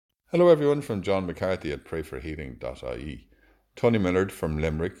Hello everyone from John McCarthy at prayforhealing.ie. Tony Millard from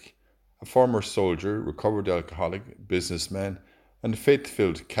Limerick, a former soldier, recovered alcoholic, businessman and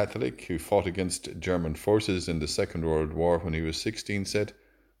faith-filled Catholic who fought against German forces in the Second World War when he was 16, said,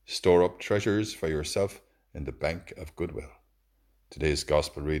 "Store up treasures for yourself in the bank of goodwill." Today's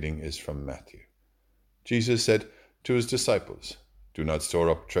Gospel reading is from Matthew. Jesus said to his disciples, "Do not store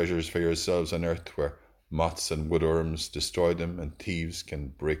up treasures for yourselves on earth where moths and woodworms destroy them and thieves can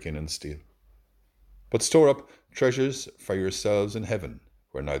break in and steal. But store up treasures for yourselves in heaven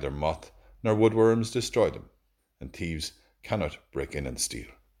where neither moth nor woodworms destroy them and thieves cannot break in and steal.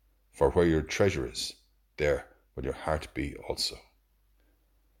 For where your treasure is, there will your heart be also."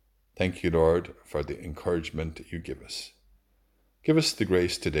 Thank you, Lord, for the encouragement you give us. Give us the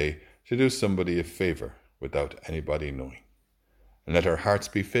grace today to do somebody a favour without anybody knowing, and let our hearts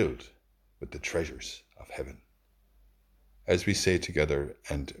be filled with the treasures of heaven. As we say together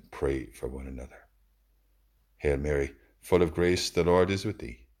and pray for one another. Hail Mary, full of grace, the Lord is with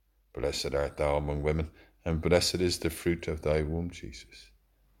thee. Blessed art thou among women, and blessed is the fruit of thy womb, Jesus.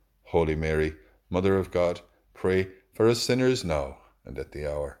 Holy Mary, Mother of God, pray for us sinners now and at the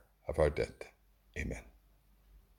hour of our death. Amen.